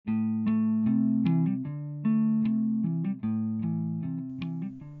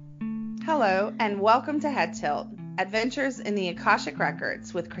Hello, and welcome to Head Tilt, Adventures in the Akashic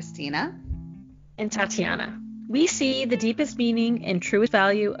Records with Christina and Tatiana. We see the deepest meaning and truest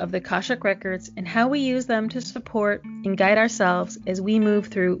value of the Akashic Records and how we use them to support and guide ourselves as we move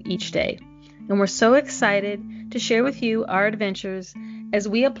through each day. And we're so excited to share with you our adventures as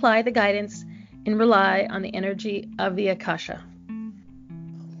we apply the guidance and rely on the energy of the Akasha.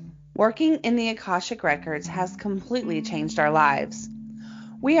 Working in the Akashic Records has completely changed our lives.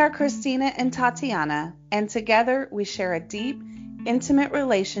 We are Christina and Tatiana, and together we share a deep, intimate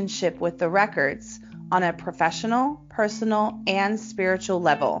relationship with the records on a professional, personal, and spiritual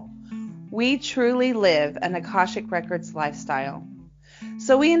level. We truly live an Akashic Records lifestyle.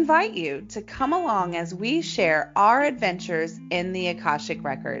 So we invite you to come along as we share our adventures in the Akashic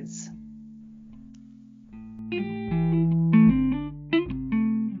Records.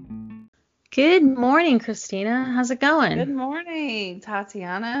 Good morning, Christina. How's it going? Good morning,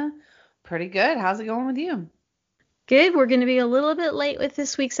 Tatiana. Pretty good. How's it going with you? Good. We're going to be a little bit late with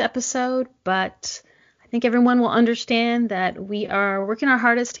this week's episode, but I think everyone will understand that we are working our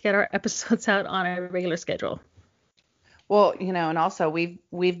hardest to get our episodes out on a regular schedule. Well, and also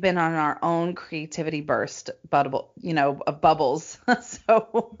we've been on our own creativity burst of bubbles.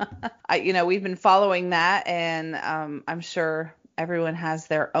 So, we've been following that, and I'm sure everyone has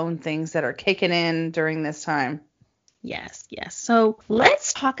their own things that are kicking in during this time. Yes. So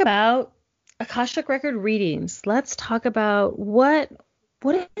let's talk about Akashic Record readings. Let's talk about what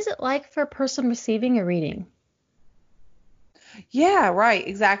is it like for a person receiving a reading? Yeah, right,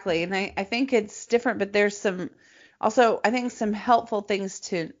 exactly. And I think it's different, but there's some helpful things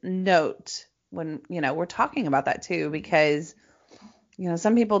to note when, we're talking about that too, because,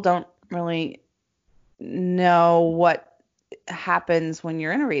 some people don't really know what happens when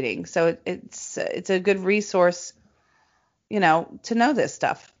you're in a reading. So it's a good resource, to know this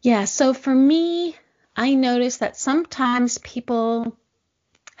stuff. Yeah. So for me, I notice that sometimes people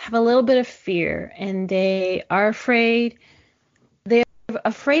have a little bit of fear and they are afraid. They're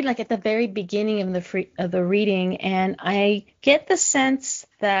afraid like at the very beginning of the reading. And I get the sense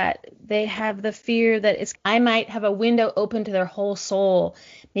that they have the fear that I might have a window open to their whole soul,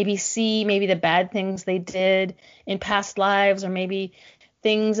 maybe the bad things they did in past lives, or maybe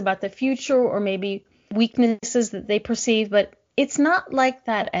things about the future, or maybe weaknesses that they perceive. But it's not like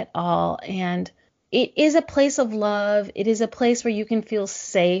that at all. And it is a place of love. It is a place where you can feel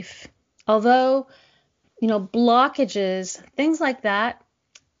safe. Although, blockages, things like that,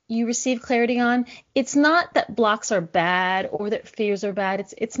 you receive clarity on. It's not that blocks are bad or that fears are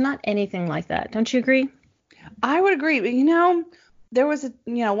bad. It's not anything like that. Don't you agree? I would agree. But, there was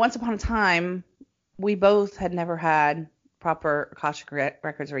once upon a time, we both had never had proper Akashic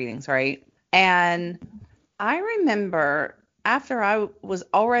Records readings, right? And I remember after I was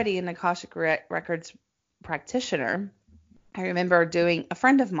already an Akashic Records practitioner, I remember doing a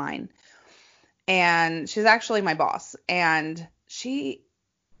friend of mine, and she's actually my boss, and she,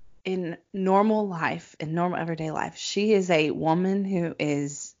 in normal everyday life, she is a woman who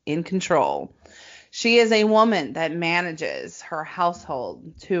is in control. She is a woman that manages her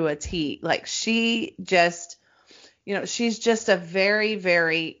household to a T. Like, she just, she's just a very,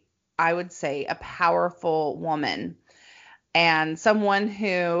 very, I would say, a powerful woman, and someone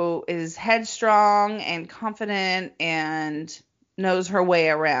who is headstrong and confident and knows her way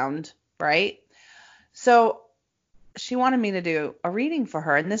around, right? So she wanted me to do a reading for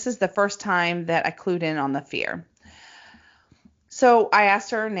her, and this is the first time that I clued in on the fear. So I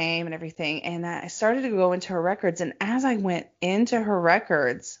asked her name and everything, and I started to go into her records, and as I went into her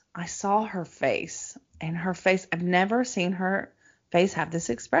records, I saw her face, and her face, I've never seen her face have this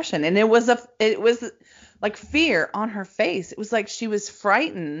expression, and it was like fear on her face. It was like she was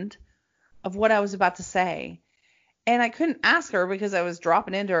frightened of what I was about to say, and I couldn't ask her because I was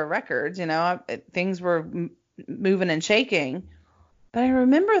dropping into her records, things were moving and shaking. But I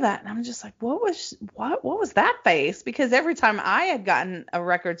remember that, and I'm just like, what was that face? Because every time I had gotten a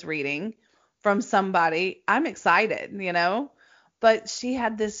records reading from somebody, I'm excited, but she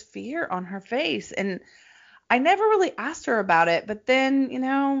had this fear on her face, and I never really asked her about it. But then,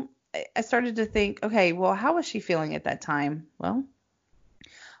 I started to think, okay, well, how was she feeling at that time? Well,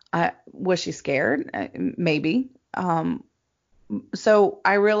 was she scared? Maybe. So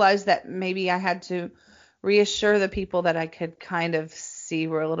I realized that maybe I had to reassure the people that I could kind of see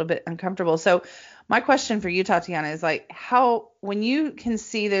were a little bit uncomfortable. So my question for you, Tatiana, is like, when you can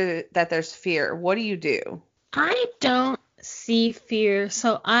see that there's fear, what do you do? I don't see fear,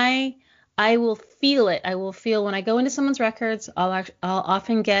 so I will feel it. I will feel when I go into someone's records. I'll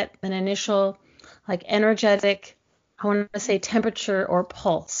often get an initial, like, energetic, I want to say temperature or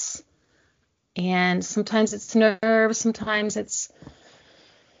pulse. And sometimes it's nerves, sometimes it's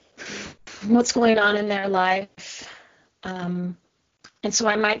what's going on in their life. And so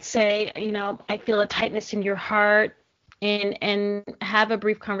I might say, I feel a tightness in your heart, and have a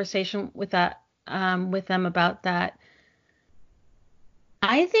brief conversation with them about that.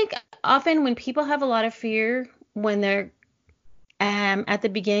 I think often when people have a lot of fear when they're at the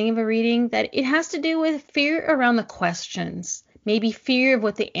beginning of a reading, that it has to do with fear around the questions. Maybe fear of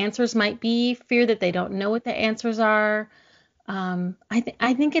what the answers might be, fear that they don't know what the answers are. I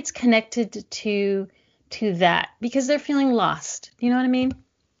think it's connected to that because they're feeling lost. Do you know what I mean?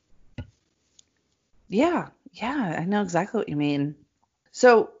 Yeah, I know exactly what you mean.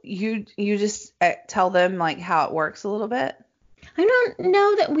 So you just tell them like how it works a little bit? I don't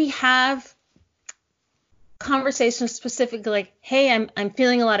know that we have conversations specifically like, hey, I'm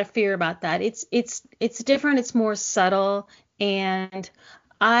feeling a lot of fear about that. It's different. It's more subtle. And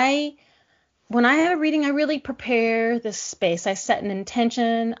when I have a reading, I really prepare the space. I set an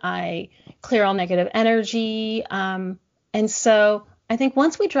intention. I clear all negative energy. And so I think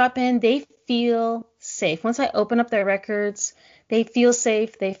once we drop in, they feel safe. Once I open up their records, they feel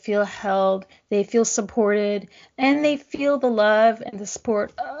safe. They feel held. They feel supported. And they feel the love and the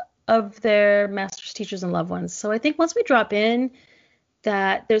support of their masters, teachers, and loved ones. So I think once we drop in,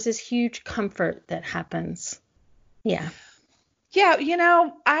 that there's this huge comfort that happens. Yeah. Yeah,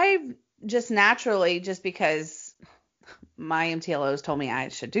 I've just naturally, just because my MTLOs told me I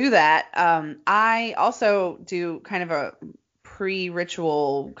should do that, I also do kind of a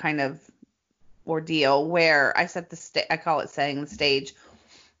pre-ritual kind of ordeal where I set I call it setting the stage.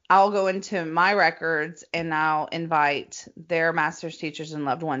 I'll go into my records and I'll invite their masters, teachers, and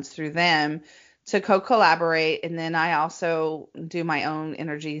loved ones through them to co-collaborate. And then I also do my own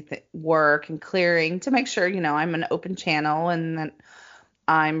energy work and clearing to make sure, I'm an open channel and that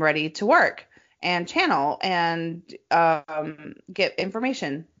I'm ready to work and channel and get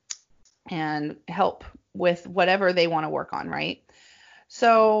information and help with whatever they want to work on, right?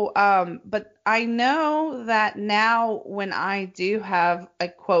 So, but I know that now when I do have a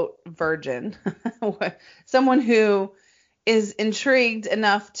quote virgin, someone who is intrigued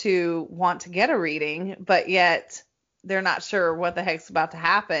enough to want to get a reading, but yet they're not sure what the heck's about to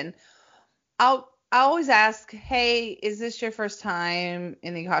happen, I always ask, hey, is this your first time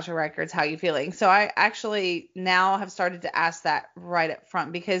in the Akasha Records? How are you feeling? So I actually now have started to ask that right up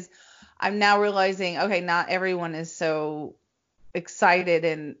front because I'm now realizing, okay, not everyone is so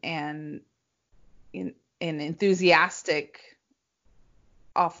excited and enthusiastic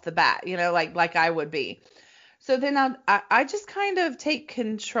off the bat, like I would be. So then I just kind of take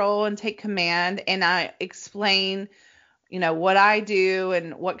control and take command, and I explain, what I do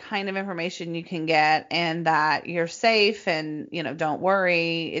and what kind of information you can get, and that you're safe, and don't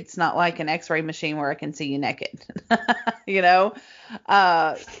worry, it's not like an X-ray machine where I can see you naked.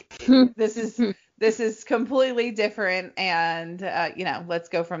 This is completely different, and let's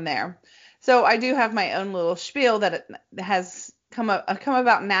go from there. So I do have my own little spiel that has come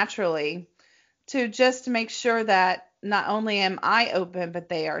about naturally to just make sure that not only am I open, but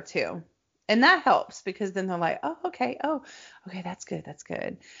they are too. And that helps because then they're like, oh, okay, that's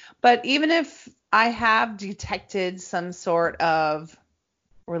good. But even if I have detected some sort of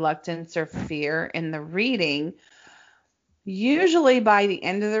reluctance or fear in the reading, usually by the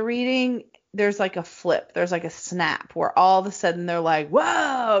end of the reading, there's like a flip, there's like a snap where all of a sudden they're like,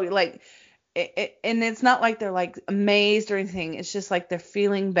 whoa, like, and it's not like they're like amazed or anything. It's just like they're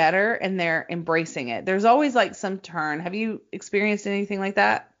feeling better and they're embracing it. There's always like some turn. Have you experienced anything like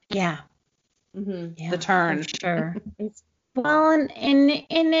that? Yeah. Mm-hmm. Yeah, The turn. for sure. Well, and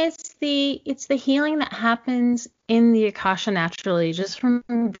it's the healing that happens in the Akasha naturally, just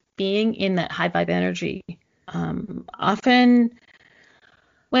from being in that high vibe energy. Often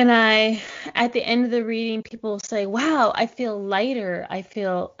when at the end of the reading, people say, wow, I feel lighter. I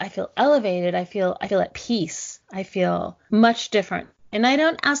feel elevated. I feel at peace. I feel much different. And I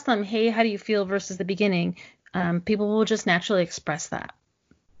don't ask them, hey, how do you feel versus the beginning? People will just naturally express that,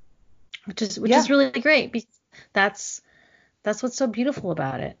 which is really great because that's what's so beautiful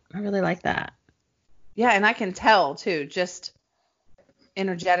about it. I really like that. Yeah, and I can tell too, just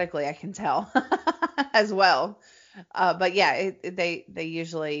energetically, I can tell as well. But yeah, they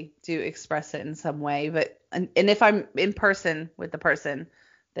usually do express it in some way. But and if I'm in person with the person,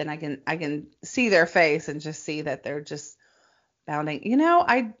 then I can see their face and just see that they're just bounding.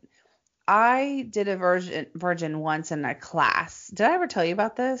 I did a virgin once in a class. Did I ever tell you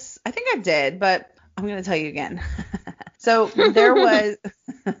about this? I think I did, but I'm going to tell you again. So there was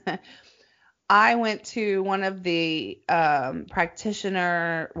I went to one of the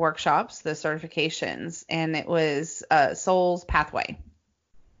practitioner workshops, the certifications, and it was Soul's Pathway.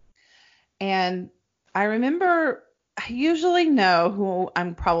 And I remember I usually know who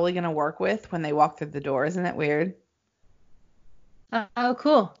I'm probably going to work with when they walk through the door. Isn't that weird? Oh,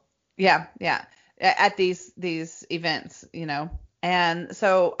 cool. Yeah, yeah. At these events, And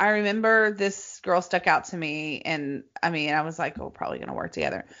so I remember this girl stuck out to me, and I was like, oh, probably going to work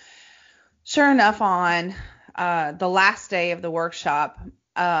together. Sure enough, on the last day of the workshop,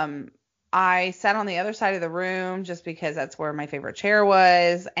 I sat on the other side of the room just because that's where my favorite chair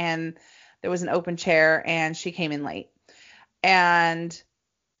was, and there was an open chair, and she came in late, and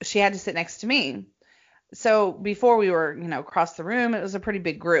she had to sit next to me. So before we were, across the room, it was a pretty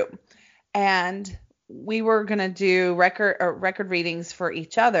big group, and we were gonna do record readings for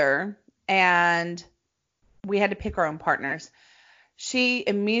each other, and we had to pick our own partners. She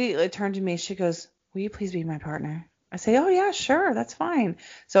immediately turned to me. She goes, "Will you please be my partner?" I say, "Oh yeah, sure, that's fine."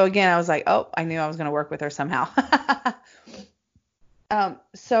 So again, I was like, "Oh, I knew I was gonna work with her somehow."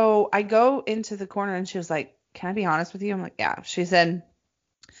 So I go into the corner, and she was like, "Can I be honest with you?" I'm like, "Yeah." She said,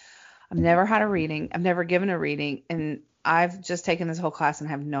 "I've never had a reading. I've never given a reading. And I've just taken this whole class and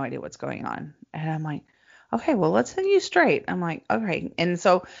have no idea what's going on." And I'm like, "Okay, well, let's set you straight." I'm like, "Okay." And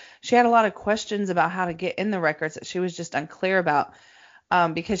so she had a lot of questions about how to get in the records that she was just unclear about,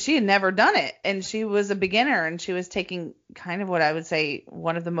 because she had never done it. And she was a beginner, and she was taking kind of what I would say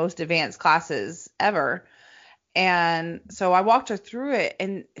one of the most advanced classes ever. And so I walked her through it,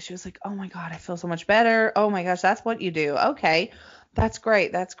 and she was like, "Oh my God, I feel so much better. Oh my gosh, that's what you do. Okay, that's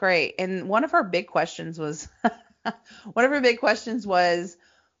great. That's great." And one of her big questions was,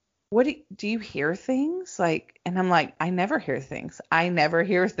 "What do you hear things?" Like, and I'm like, "I never hear things. I never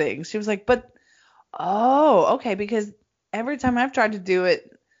hear things." She was like, "But, oh, okay, because every time I've tried to do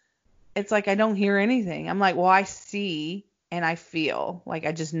it, it's like I don't hear anything." I'm like, "Well, I see and I feel, like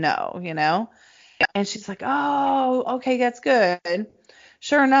I just know. And she's like, "Oh, okay, that's good."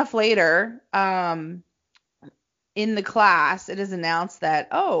 Sure enough, later, in the class, it is announced that,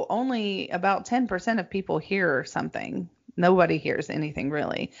 oh, only about 10% of people hear something. Nobody hears anything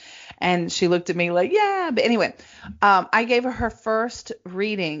really. And she looked at me like, "Yeah." But anyway, I gave her first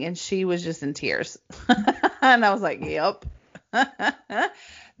reading, and she was just in tears. And I was like, "Yep."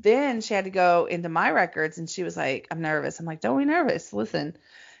 Then she had to go into my records, and she was like, "I'm nervous." I'm like, "Don't be nervous. Listen,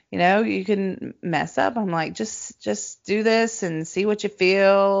 you can mess up." I'm like, just do this and see what you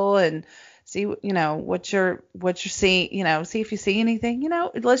feel, and see, what you're seeing, see if you see anything,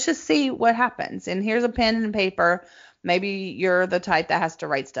 let's just see what happens. And here's a pen and paper. Maybe you're the type that has to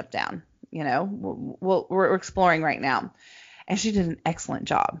write stuff down. We're exploring right now. And she did an excellent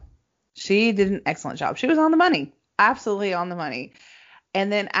job. She was on the money, absolutely on the money.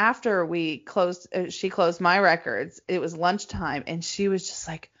 And then after she closed my records, it was lunchtime, and she was just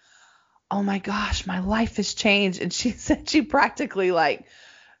like, "Oh my gosh, my life has changed." And she said she practically like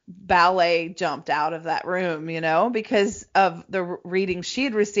ballet jumped out of that room, because of the reading she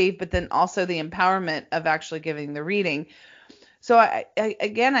had received, but then also the empowerment of actually giving the reading. So I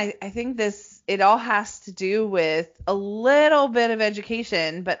think it all has to do with a little bit of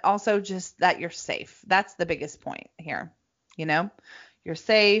education, but also just that you're safe. That's the biggest point here. You're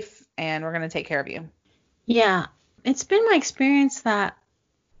safe, and we're going to take care of you. Yeah. It's been my experience that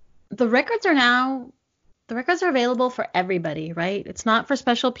the records are available for everybody, right? It's not for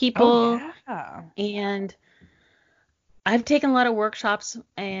special people. Oh, yeah. And I've taken a lot of workshops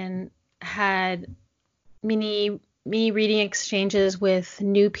and had mini reading exchanges with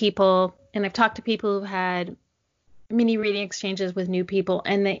new people. And I've talked to people who've had mini reading exchanges with new people,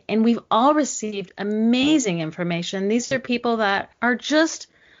 and we've all received amazing information. These are people that are just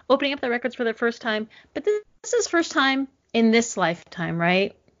opening up their records for the first time, but this is first time in this lifetime,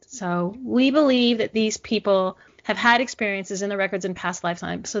 right? So we believe that these people have had experiences in the records in past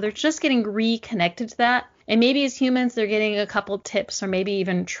lifetimes. So they're just getting reconnected to that. And maybe as humans, they're getting a couple tips or maybe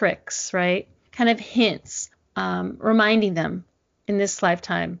even tricks, right? Kind of hints, reminding them in this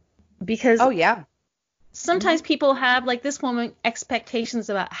lifetime. Because oh, yeah. Sometimes people have, like this woman, expectations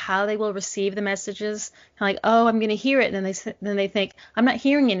about how they will receive the messages. Like, oh, I'm going to hear it. And then they think, I'm not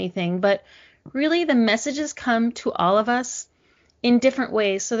hearing anything. But really, the messages come to all of us in different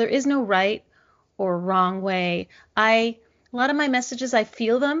ways. So there is no right or wrong way. A lot of my messages, I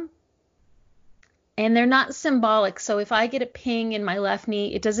feel them, and they're not symbolic. So if I get a ping in my left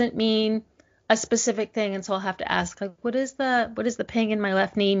knee, it doesn't mean a specific thing. And so I'll have to ask, like, what does the ping in my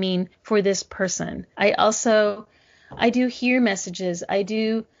left knee mean for this person? I do hear messages. I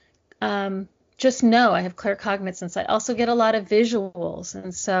do just know I have claircognizance. I also get a lot of visuals.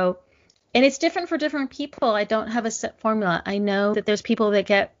 And so And it's different for different people. I don't have a set formula. I know that there's people that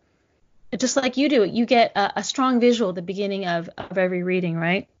get, just like you do, you get a strong visual at the beginning of every reading,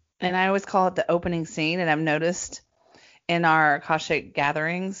 right? And I always call it the opening scene. And I've noticed in our Akashic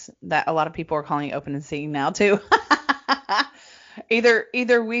gatherings that a lot of people are calling it opening scene now too.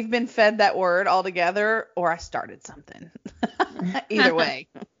 Either we've been fed that word altogether or I started something. Either way.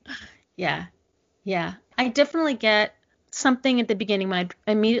 Yeah. Yeah. I definitely get something at the beginning.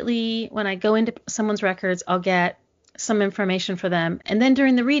 When I go into someone's records, I'll get some information for them. And then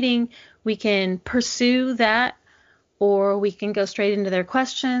during the reading, we can pursue that, or we can go straight into their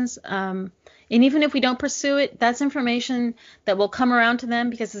questions. And even if we don't pursue it, that's information that will come around to them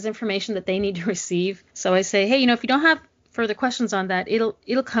because it's information that they need to receive. So I say, hey, if you don't have further questions on that,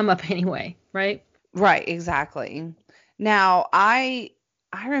 it'll come up anyway, right? Right, exactly. Now, I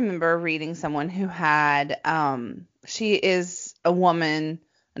remember reading someone who had, she is a woman,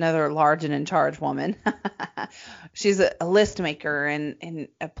 another large and in charge woman. She's a list maker and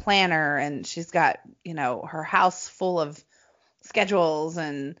a planner, and she's got, her house full of schedules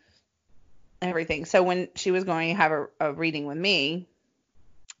and everything. So when she was going to have a reading with me,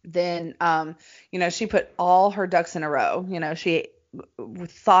 then, she put all her ducks in a row. She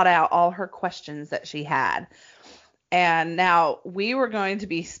thought out all her questions that she had. And now we were going to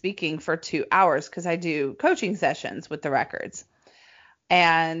be speaking for 2 hours because I do coaching sessions with the records.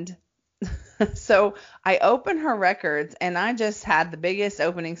 And so I opened her records and I just had the biggest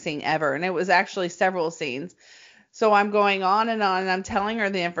opening scene ever. And it was actually several scenes. So I'm going on and I'm telling her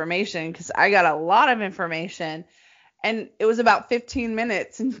the information because I got a lot of information. And it was about 15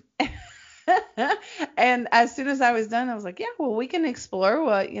 minutes. And as soon as I was done, I was like, yeah, well, we can explore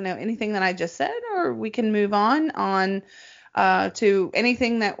what, anything that I just said, or we can move on to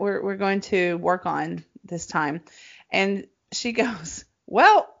anything that we're going to work on this time. And she goes,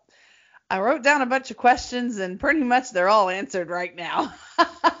 well, I wrote down a bunch of questions and pretty much they're all answered right now.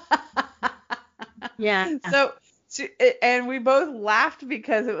 Yeah. So, and we both laughed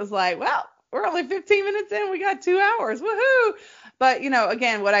because it was like, well, we're only 15 minutes in. We got 2 hours. Woohoo. But,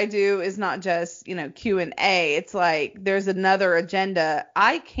 again, what I do is not just, Q&A. It's like there's another agenda.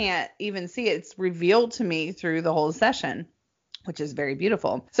 I can't even see it. It's revealed to me through the whole session, which is very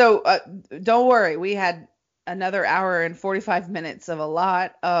beautiful. So don't worry. We had another hour and 45 minutes of a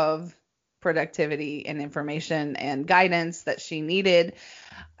lot of productivity and information and guidance that she needed.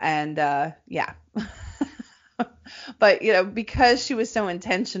 And yeah. But, because she was so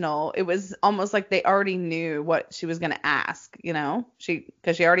intentional, it was almost like they already knew what she was going to ask,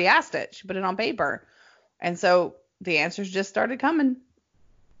 because she already asked it. She put it on paper. And so the answers just started coming.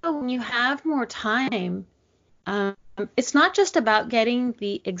 When you have more time, it's not just about getting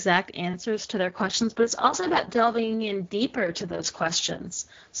the exact answers to their questions, but it's also about delving in deeper to those questions.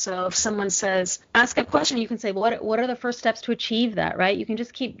 So if someone says, ask a question, you can say, what are the first steps to achieve that, right? You can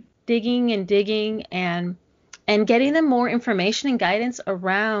just keep digging and digging and getting them more information and guidance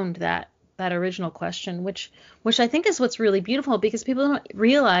around that original question, which I think is what's really beautiful, because people don't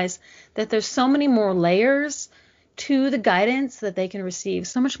realize that there's so many more layers to the guidance that they can receive,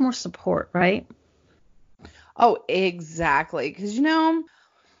 so much more support, right? Oh, exactly. Because,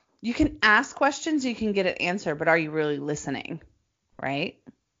 you can ask questions, you can get an answer, but are you really listening, right?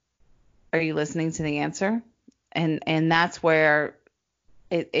 Are you listening to the answer? And that's where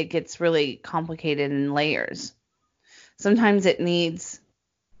it gets really complicated in layers. Sometimes it needs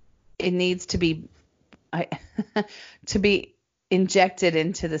to be to be injected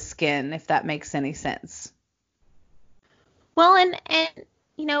into the skin, if that makes any sense. Well, and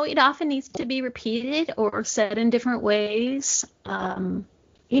it often needs to be repeated or said in different ways,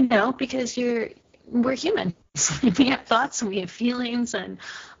 because we're humans. We have thoughts and we have feelings and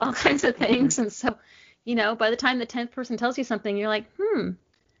all kinds of things. And so, by the time the 10th person tells you something, you're like, I'm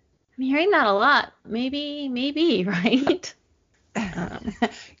hearing that a lot. Maybe, right?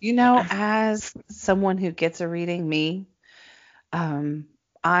 As someone who gets a reading,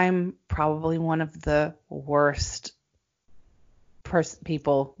 I'm probably one of the worst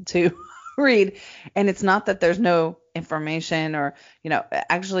people to read. And it's not that there's no information or,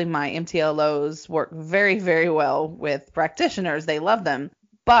 actually my MTLOs work very, very well with practitioners. They love them.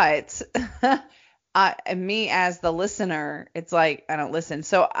 But me as the listener, it's like I don't listen.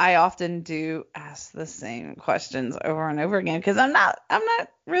 So I often do ask the same questions over and over again because I'm not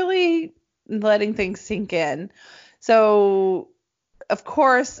really letting things sink in. So of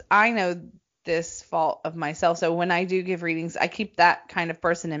course I know this fault of myself. So when I do give readings, I keep that kind of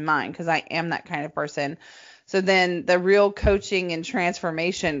person in mind because I am that kind of person. So then the real coaching and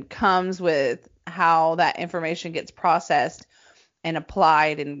transformation comes with how that information gets processed and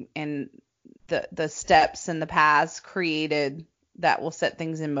applied and the steps and the paths created that will set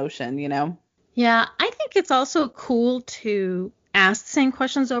things in motion, you know? Yeah, I think it's also cool to ask the same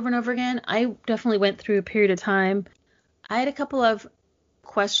questions over and over again. I definitely went through a period of time. I had a couple of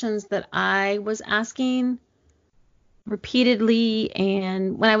questions that I was asking repeatedly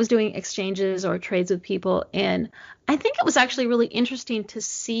and when I was doing exchanges or trades with people, and I think it was actually really interesting to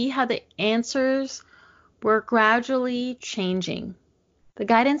see how the answers were gradually changing. The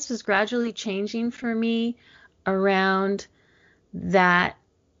guidance was gradually changing for me around that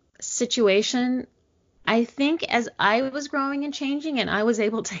situation. I think as I was growing and changing and I was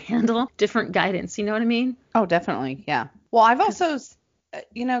able to handle different guidance, you know what I mean? Oh, definitely. Yeah. Well, I've also,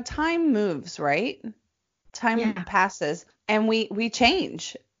 time moves, right? Time Yeah. passes and we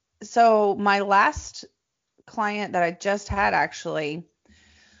change. So my last client that I just had, actually,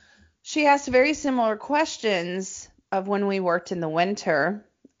 she asked very similar questions of when we worked in the winter,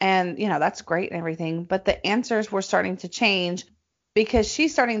 and that's great and everything, but the answers were starting to change because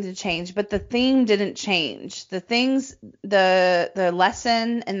she's starting to change, but the theme didn't change. The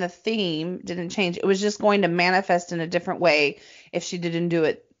lesson and the theme didn't change. It was just going to manifest in a different way if she didn't do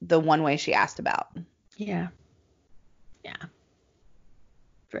it the one way she asked about. Yeah. Yeah.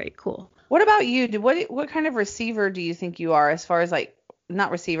 Very cool. What about you? What kind of receiver do you think you are, as far as, like,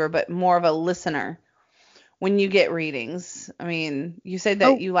 not receiver, but more of a listener when you get readings? I mean, you said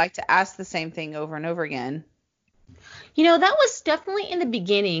that you like to ask the same thing over and over again. That was definitely in the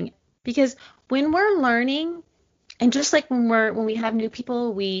beginning, because when we're learning, and just like when we have new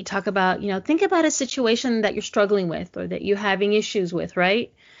people, we talk about, think about a situation that you're struggling with or that you're having issues with,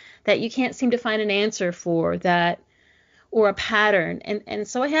 right? That you can't seem to find an answer for, that, or a pattern. And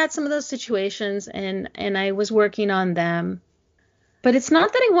so I had some of those situations and I was working on them. But it's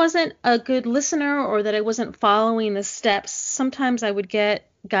not that I wasn't a good listener or that I wasn't following the steps. Sometimes I would get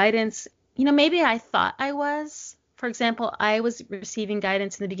guidance, maybe I thought I was. For example, I was receiving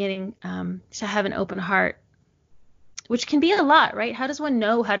guidance in the beginning to have an open heart, which can be a lot, right? How does one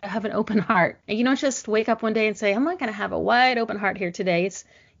know how to have an open heart? And you don't just wake up one day and say, I'm not going to have a wide open heart here today. It's,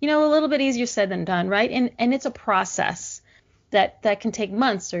 a little bit easier said than done, right? And it's a process that can take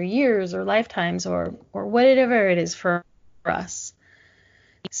months or years or lifetimes or whatever it is for us.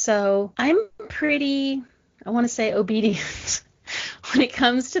 So I'm pretty, I want to say, obedient when it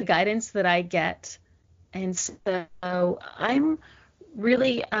comes to the guidance that I get. And so I'm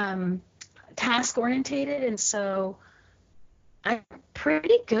really task orientated. And so I'm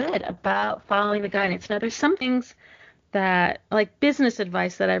pretty good about following the guidance. Now, there's some things that, like business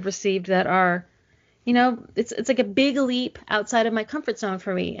advice that I've received, that are, it's like a big leap outside of my comfort zone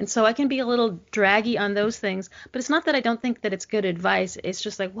for me. And so I can be a little draggy on those things, but it's not that I don't think that it's good advice. It's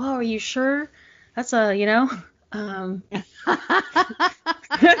just like, whoa, are you sure? That's so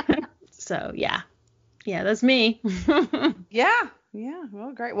yeah, that's me. Yeah.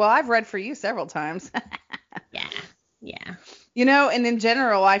 Well, great. Well, I've read for you several times. Yeah. And in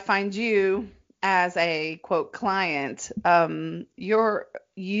general, I find you as a quote client,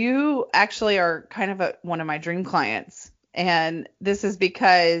 you actually are kind of one of my dream clients. And this is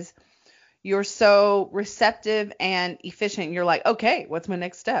because you're so receptive and efficient. You're like, okay, what's my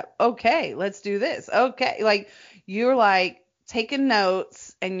next step? Okay, let's do this. Okay. Like, you're like taking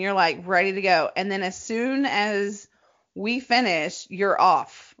notes and you're like ready to go. And then as soon as we finish, you're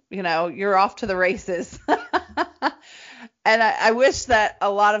off, you're off to the races. And I wish that a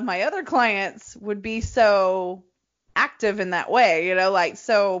lot of my other clients would be so active in that way, like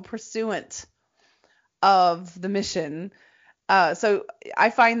so pursuant of the mission. So I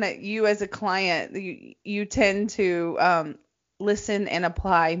find that you as a client, you tend to listen and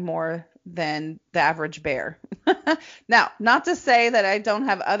apply more than the average bear. Now, not to say that I don't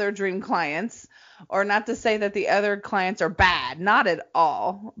have other dream clients, or not to say that the other clients are bad. Not at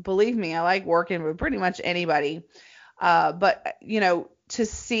all. Believe me, I like working with pretty much anybody. But, to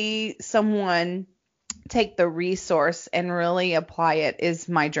see someone take the resource and really apply it is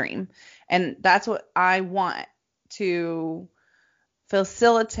my dream. And that's what I want to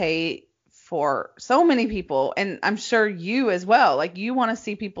facilitate for so many people. And I'm sure you as well. Like, you want to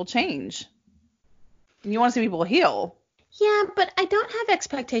see people change. You want to see people heal. Yeah, but I don't have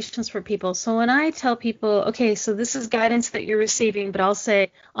expectations for people. So when I tell people, okay, so this is guidance that you're receiving, but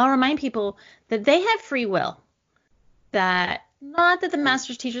I'll remind people that they have free will. That not that the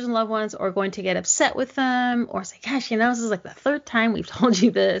masters, teachers, and loved ones are going to get upset with them or say, gosh, this is like the third time we've told you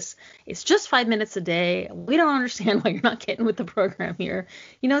this. It's just 5 minutes a day. We don't understand why you're not getting with the program here.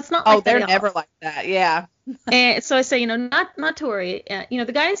 It's not like that. Oh, they're never like that. Yeah. And so I say, not to worry.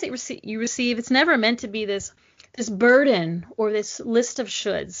 The guidance that you receive, it's never meant to be this this burden or this list of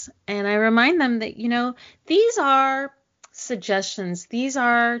shoulds. And I remind them that, these are suggestions. These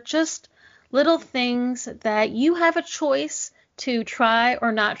are just little things that you have a choice to try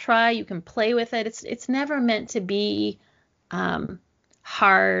or not try. You can play with it. It's never meant to be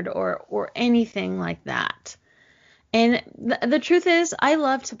hard or anything like that. And the truth is, I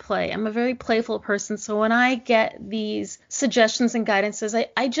love to play. I'm a very playful person. So when I get these suggestions and guidances,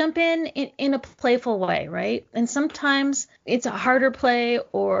 I jump in a playful way, right? And sometimes it's a harder play,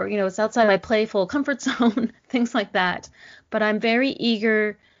 or, it's outside my playful comfort zone, things like that. But I'm very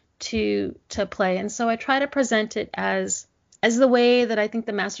eager to play. And so I try to present it as the way that I think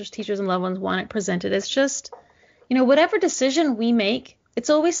the masters, teachers, and loved ones want it presented. It's just, whatever decision we make, it's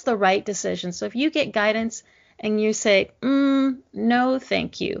always the right decision. So if you get guidance and you say, no,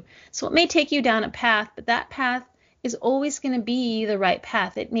 thank you. So it may take you down a path, but that path is always going to be the right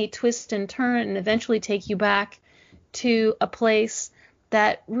path. It may twist and turn and eventually take you back to a place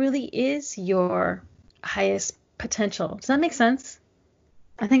that really is your highest potential. Does that make sense?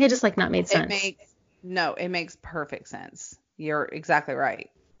 I think I just not made sense. It makes perfect sense. You're exactly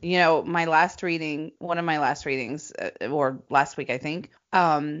right. One of my last readings, or last week, I think,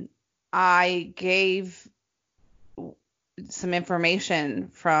 I gave some information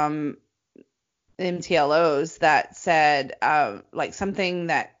from MTLOs that said something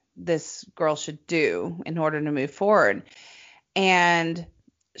that this girl should do in order to move forward. And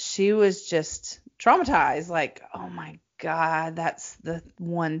she was just traumatized, oh my God, that's the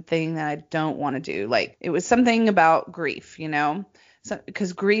one thing that I don't want to do. It was something about grief,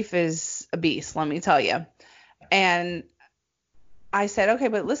 because grief is a beast, let me tell you. And I said, okay,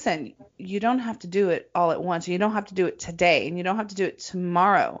 but listen, you don't have to do it all at once. You don't have to do it today, and you don't have to do it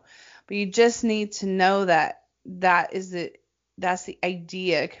tomorrow. But you just need to know that that's the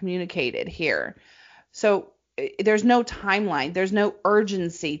idea communicated here. So there's no timeline. There's no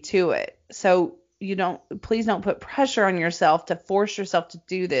urgency to it. So please don't put pressure on yourself to force yourself to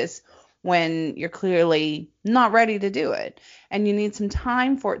do this when you're clearly not ready to do it. And you need some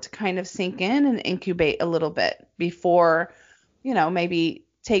time for it to kind of sink in and incubate a little bit before, maybe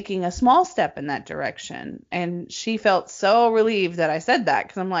taking a small step in that direction. And she felt so relieved that I said that,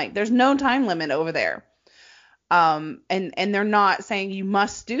 because I'm like, there's no time limit over there. And they're not saying you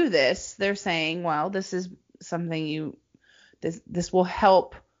must do this. They're saying, well, this is something this will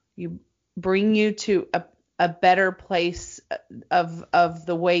help you, bring you to a better place of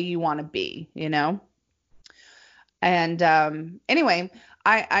the way you want to be, And anyway,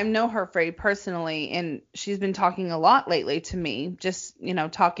 I know her very personally, and she's been talking a lot lately to me, just,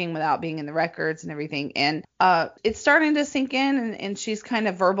 talking without being in the records and everything. And it's starting to sink in, and she's kind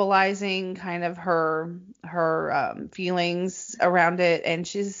of verbalizing kind of her feelings around it. And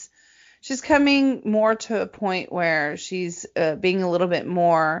she's coming more to a point where she's being a little bit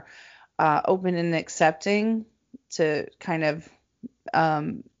more open and accepting to kind of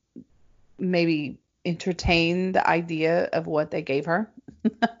maybe entertain the idea of what they gave her.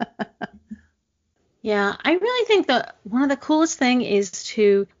 Yeah, I really think that one of the coolest thing is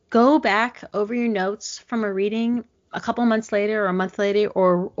to go back over your notes from a reading a couple months later or a month later,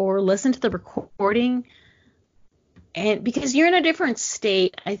 or listen to the recording. And because you're in a different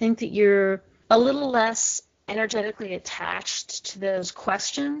state, I think that you're a little less energetically attached to those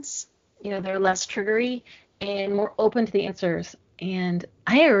questions. They're less triggery and more open to the answers. And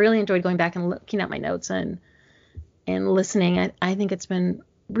I really enjoyed going back and looking at my notes and listening. I think it's been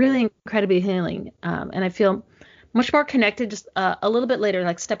really incredibly healing. And I feel much more connected just a little bit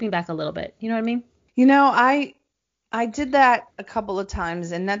later, stepping back a little bit. You know what I mean? I did that a couple of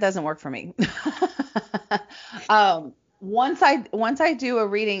times, and that doesn't work for me. Once I do a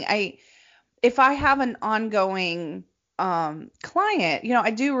reading, if I have an ongoing client,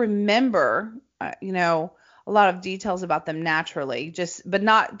 I do remember, a lot of details about them naturally, but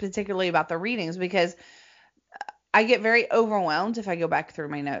not particularly about the readings, because I get very overwhelmed if I go back through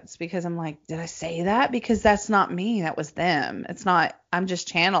my notes, because I'm like, did I say that? Because that's not me. That was them. It's not, I'm just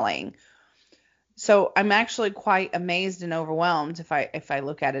channeling. So I'm actually quite amazed and overwhelmed if I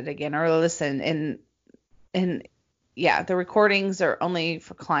look at it again or listen. And yeah, the recordings are only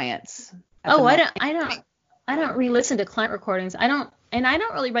for clients. I don't re-listen to client recordings. I don't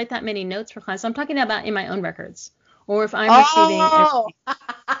really write that many notes for clients. So I'm talking about in my own records, or if I'm receiving.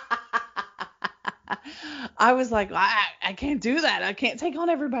 I was like, I can't do that. I can't take on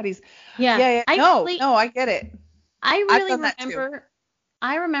everybody's. Yeah. No, I get it.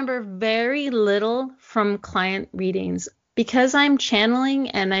 I remember very little from client readings because I'm channeling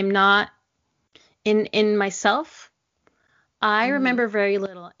and I'm not in myself. I Mhm. remember very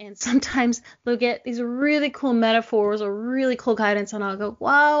little, and sometimes they'll get these really cool metaphors or really cool guidance, and I'll go,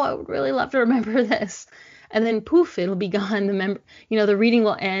 "Wow, I would really love to remember this," and then poof, it'll be gone. The reading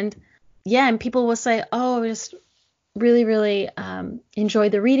will end. Yeah, and people will say, "Oh, I just really, really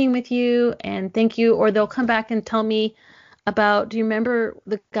enjoyed the reading with you, and thank you," or they'll come back and tell me about, "Do you remember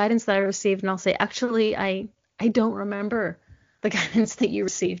the guidance that I received?" And I'll say, "Actually, I don't remember the guidance that you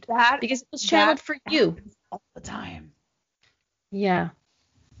received That because it was channeled that for you." happens all the time. Yeah.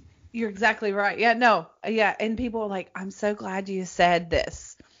 You're exactly right. Yeah, no. Yeah, and people are like, "I'm so glad you said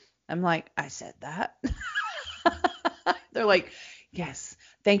this." I'm like, "I said that." They're like, "Yes,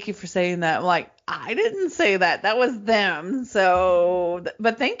 thank you for saying that." I'm like, "I didn't say that. That was them." So,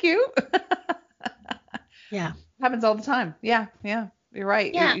 but thank you. Yeah. Happens all the time. Yeah, yeah. You're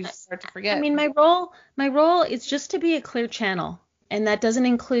right. You, Yeah. you start to I forget. mean, my role is just to be a clear channel, and that doesn't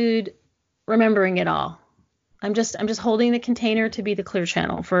include remembering it all. I'm just holding the container to be the clear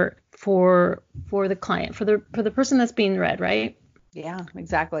channel for the client, for the person that's being read, right? Yeah,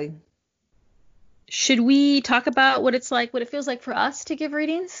 exactly. Should we talk about what it's like, what it feels like for us to give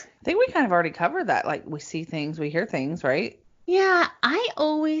readings? I think we kind of already covered that. Like we see things, we hear things, right? Yeah, I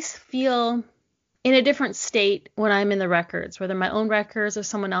always feel in a different state when I'm in the records, whether my own records or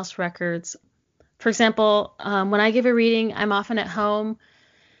someone else's records. For example, when I give a reading, I'm often at home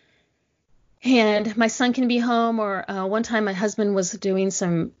and my son can be home, or one time my husband was doing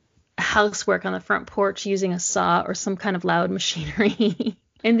some housework on the front porch using a saw or some kind of loud machinery.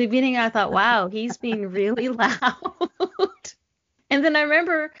 In the beginning, I thought, wow, he's being really loud. And then I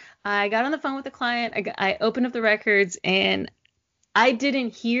remember I got on the phone with the client, I opened up the records, and I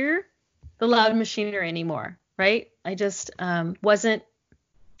didn't hear the loud machinery anymore, right? I just wasn't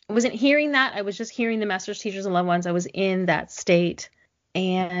hearing that. I was just hearing the masters, teachers, and loved ones. I was in that state.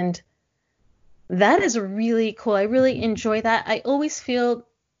 And that is really cool. I really enjoy that. I always feel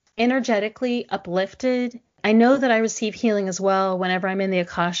energetically uplifted. I know that I receive healing as well whenever I'm in the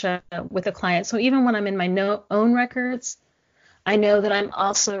Akasha with a client. So even when I'm in my own records, I know that I'm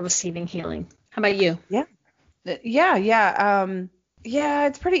also receiving healing. How about you? Yeah. Yeah, yeah. Yeah,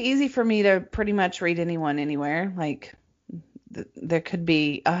 it's pretty easy for me to pretty much read anyone anywhere. Like there could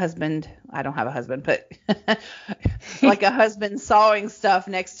be a husband. I don't have a husband, but like a husband sawing stuff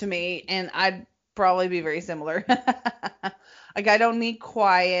next to me, and I'd probably be very similar. Like I don't need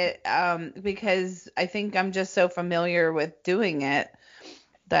quiet because I think I'm just so familiar with doing it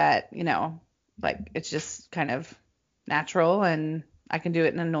that, like it's just kind of natural and I can do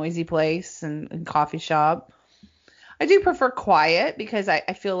it in a noisy place and coffee shop. I do prefer quiet because I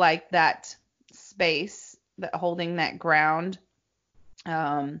feel like that space, that holding that ground,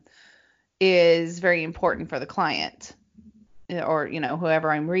 um, is very important for the client or, whoever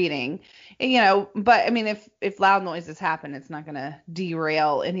I'm reading. And, but I mean, if loud noises happen, it's not going to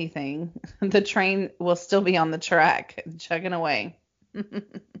derail anything. The train will still be on the track, chugging away.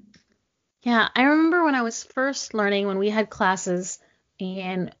 Yeah, I remember when I was first learning, when we had classes,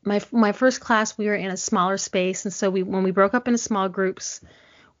 and my first class we were in a smaller space, and so when we broke up into small groups,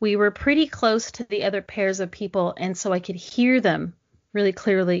 we were pretty close to the other pairs of people, and so I could hear them really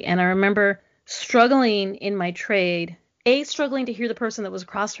clearly. And I remember struggling in my trade, struggling to hear the person that was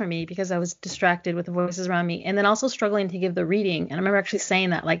across from me because I was distracted with the voices around me, and then also struggling to give the reading. And I remember actually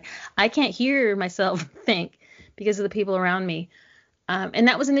saying that, like, I can't hear myself think because of the people around me. And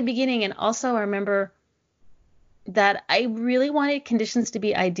that was in the beginning. And also, I remember that I really wanted conditions to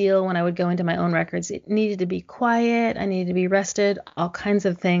be ideal when I would go into my own records. It needed to be quiet. I needed to be rested, all kinds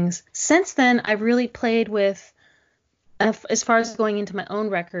of things. Since then, I've really played with, as far as going into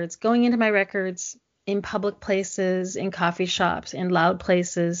my records in public places, in coffee shops, in loud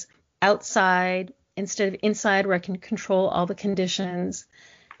places, outside instead of inside where I can control all the conditions.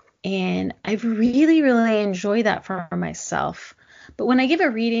 And I've really, really enjoyed that for myself. But when I give a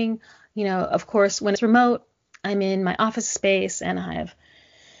reading, of course, when it's remote, I'm in my office space and I've,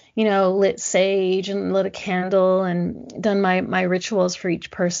 lit sage and lit a candle and done my rituals for each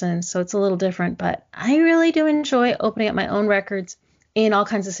person. So it's a little different, but I really do enjoy opening up my own records in all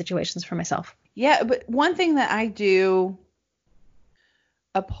kinds of situations for myself. Yeah, but one thing that I do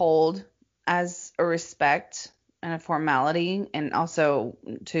uphold as a respect and a formality, and also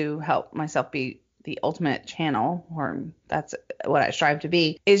to help myself be the ultimate channel, or that's what I strive to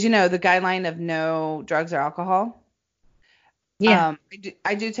be, is, the guideline of no drugs or alcohol. Yeah.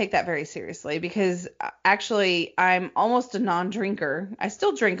 I do take that very seriously because actually I'm almost a non-drinker. I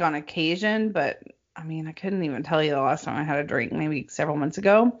still drink on occasion, but I mean, I couldn't even tell you the last time I had a drink, maybe several months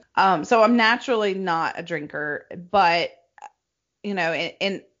ago. So I'm naturally not a drinker, but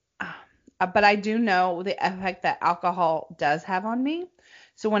and but I do know the effect that alcohol does have on me.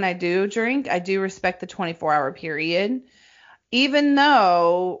 So when I do drink, I do respect the 24-hour period, even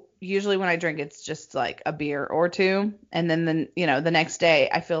though usually when I drink, it's just like a beer or two. And then, the next day,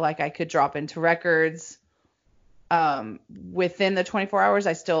 I feel like I could drop into records. Within the 24 hours,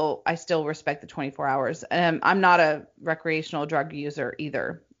 I still respect the 24 hours. I'm not a recreational drug user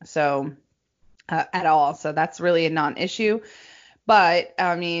either. So, at all. So that's really a non-issue. But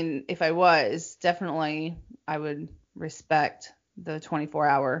I mean, if I was, definitely I would respect the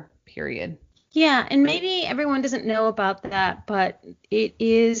 24-hour period. Yeah, and maybe everyone doesn't know about that, but it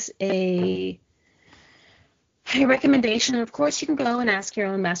is a recommendation. Of course, you can go and ask your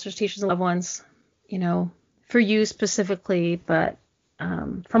own masters, teachers, and loved ones, for you specifically. But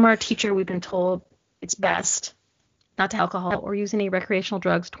from our teacher, we've been told it's best not to alcohol or use any recreational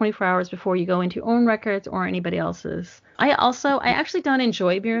drugs 24 hours before you go into your own records or anybody else's. I actually don't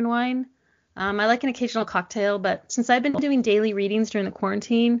enjoy beer and wine. I like an occasional cocktail, but since I've been doing daily readings during the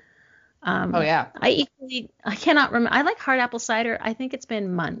quarantine, Oh yeah. I cannot remember. I like hard apple cider. I think it's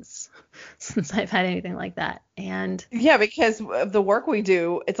been months since I've had anything like that. And yeah, because of the work we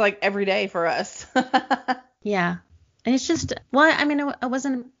do, it's like every day for us. Yeah. And it's just, well, I mean, I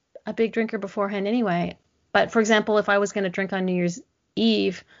wasn't a big drinker beforehand anyway. But for example, if I was going to drink on New Year's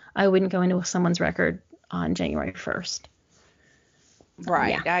Eve, I wouldn't go into someone's record on January 1st.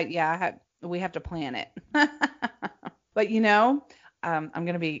 Right. Yeah. We have to plan it. But I'm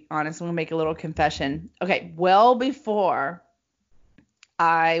going to be honest. I'm going to make a little confession. Okay. Well, before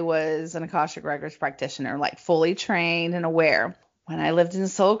I was an Akashic Records practitioner, like fully trained and aware, when I lived in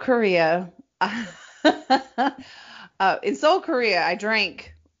Seoul, Korea, in Seoul, Korea, I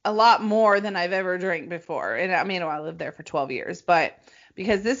drank a lot more than I've ever drank before. And I mean, I lived there for 12 years, but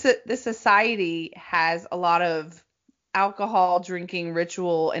because this society has a lot of alcohol drinking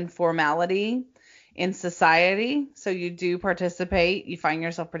ritual and formality in society. So you do participate. You find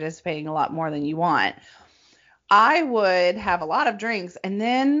yourself participating a lot more than you want. I would have a lot of drinks and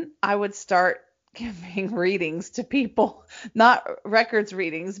then I would start giving readings to people, not records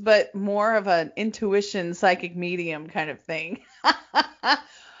readings, but more of an intuition psychic medium kind of thing.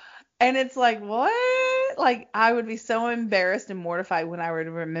 And it's like, what? Like, I would be so embarrassed and mortified when I would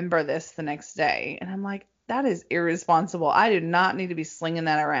remember this the next day. And I'm like, that is irresponsible. I do not need to be slinging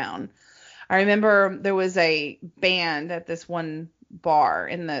that around. I remember there was a band at this one bar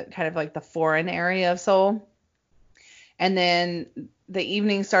in the kind of like the foreign area of Seoul. And then the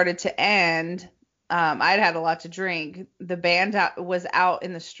evening started to end. I'd had a lot to drink. The band was out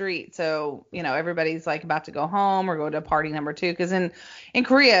in the street. So, everybody's like about to go home or go to party number 2. Because in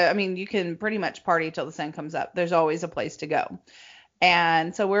Korea, I mean, you can pretty much party till the sun comes up. There's always a place to go.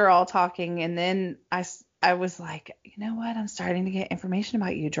 And so we're all talking. And then I was like, you know what? I'm starting to get information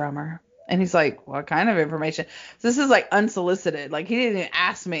about you, drummer. And he's like, what kind of information? So this is like unsolicited. Like he didn't even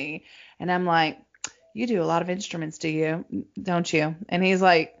ask me. And I'm like, you do a lot of instruments, do you? Don't you? And he's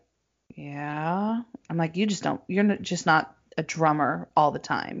like, yeah. I'm like, you're just not a drummer all the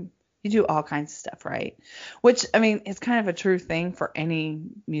time. You do all kinds of stuff, right? Which, I mean, it's kind of a true thing for any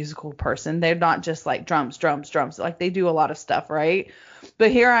musical person. They're not just like drums. Like they do a lot of stuff, right?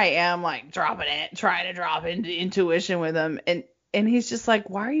 But here I am like dropping it, trying to drop into intuition with him. And he's just like,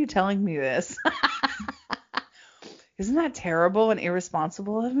 why are you telling me this? Isn't that terrible and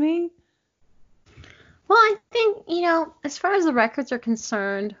irresponsible of me? Well, I think, as far as the records are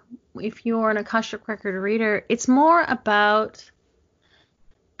concerned, if you're an Akashic record reader, it's more about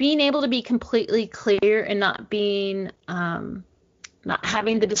being able to be completely clear and not being, not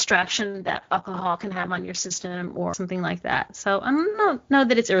having the distraction that alcohol can have on your system or something like that. So I don't know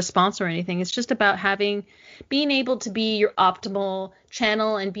that it's irresponsible or anything. It's just about being able to be your optimal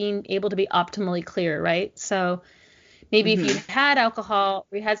channel and being able to be optimally clear, right? So maybe if you had alcohol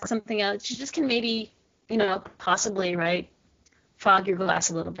or you had something else, you just can maybe, possibly, right, fog your glass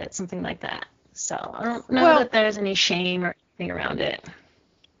a little bit, something like that. So I don't know that there's any shame or anything around it.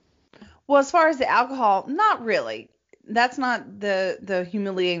 Well, as far as the alcohol, not really. That's not the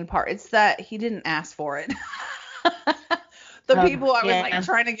humiliating part. It's that he didn't ask for it. People I was like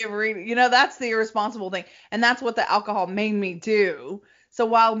trying to give reading, that's the irresponsible thing. And that's what the alcohol made me do. So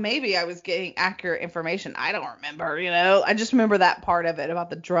while maybe I was getting accurate information, I don't remember, I just remember that part of it about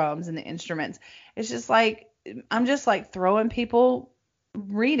the drums and the instruments. It's just like, I'm just like throwing people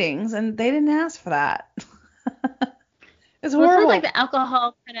readings and they didn't ask for that. It's horrible. Well, like the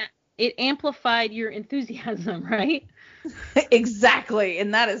alcohol it amplified your enthusiasm, right? Exactly.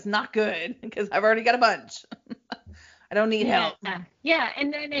 And that is not good because I've already got a bunch. I don't need help. Yeah.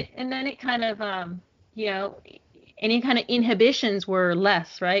 And then it kind of, any kind of inhibitions were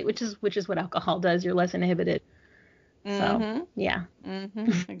less, right? Which is what alcohol does. You're less inhibited. So, yeah.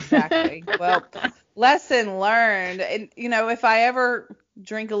 Exactly. Well, lesson learned. And, if I ever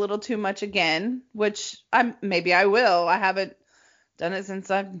drink a little too much again, which maybe I will. I haven't done it since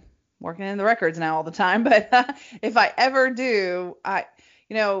I'm working in the records now all the time. But if I ever do, I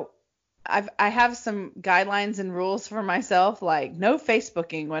have some guidelines and rules for myself, like no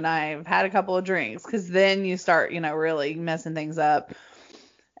Facebooking when I've had a couple of drinks, because then you start, really messing things up.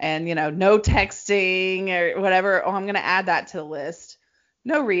 And, no texting or whatever. Oh, I'm going to add that to the list.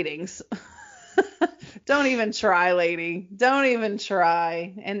 No readings. Don't even try, lady. Don't even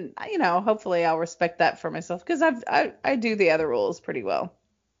try. And, hopefully I'll respect that for myself, because I do the other rules pretty well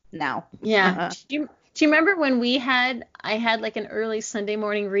now. Yeah. Do you remember when I had like an early Sunday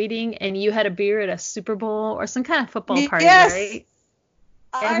morning reading and you had a beer at a Super Bowl or some kind of football party, yes, right?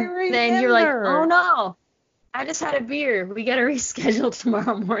 I remember. Then you're like, oh no, I just had a beer. We got to reschedule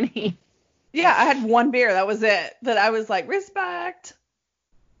tomorrow morning. Yeah, I had one beer. That was it. But I was like, respect.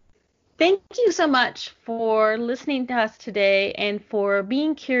 Thank you so much for listening to us today and for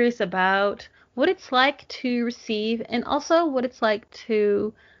being curious about what it's like to receive and also what it's like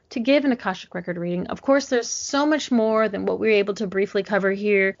to give an Akashic Record reading. Of course, there's so much more than what we were able to briefly cover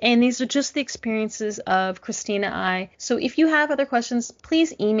here, and these are just the experiences of Christina and I. So if you have other questions,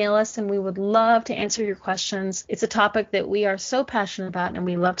 please email us, and we would love to answer your questions. It's a topic that we are so passionate about, and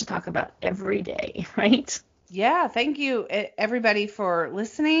we love to talk about every day, right? Yeah, thank you, everybody, for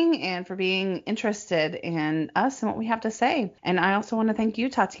listening and for being interested in us and what we have to say. And I also want to thank you,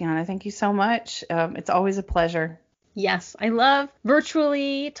 Tatiana. Thank you so much. It's always a pleasure. Yes, I love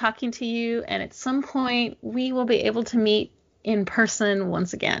virtually talking to you, and at some point we will be able to meet in person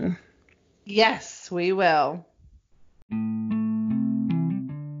once again. Yes, we will.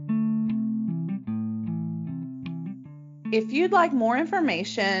 If you'd like more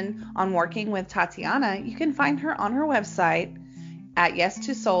information on working with Tatiana, you can find her on her website at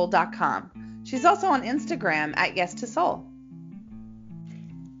yes2soul.com. She's also on Instagram at yes2soul.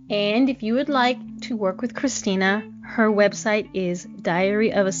 And if you would like to work with Christina, her website is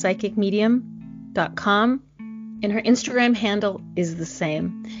diaryofapsychicmedium.com, and her Instagram handle is the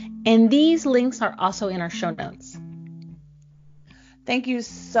same. And these links are also in our show notes. Thank you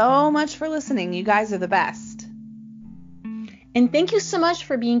so much for listening. You guys are the best. And thank you so much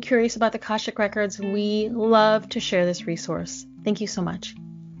for being curious about the Akashic Records. We love to share this resource. Thank you so much.